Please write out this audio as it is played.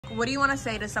What do you want to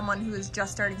say to someone who is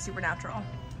just starting Supernatural?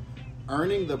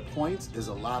 Earning the points is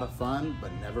a lot of fun,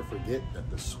 but never forget that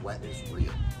the sweat is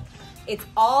real. It's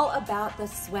all about the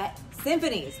sweat.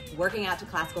 Symphonies. Working out to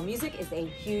classical music is a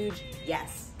huge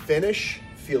yes. Finish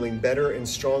feeling better and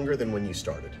stronger than when you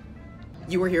started.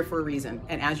 You were here for a reason,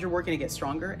 and as you're working to get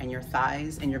stronger and your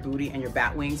thighs and your booty and your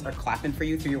bat wings are clapping for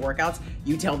you through your workouts,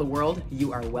 you tell the world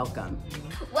you are welcome.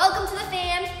 Welcome to the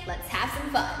fam. Let's have some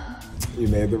fun. You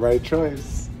made the right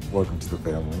choice. Welcome to the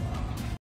family.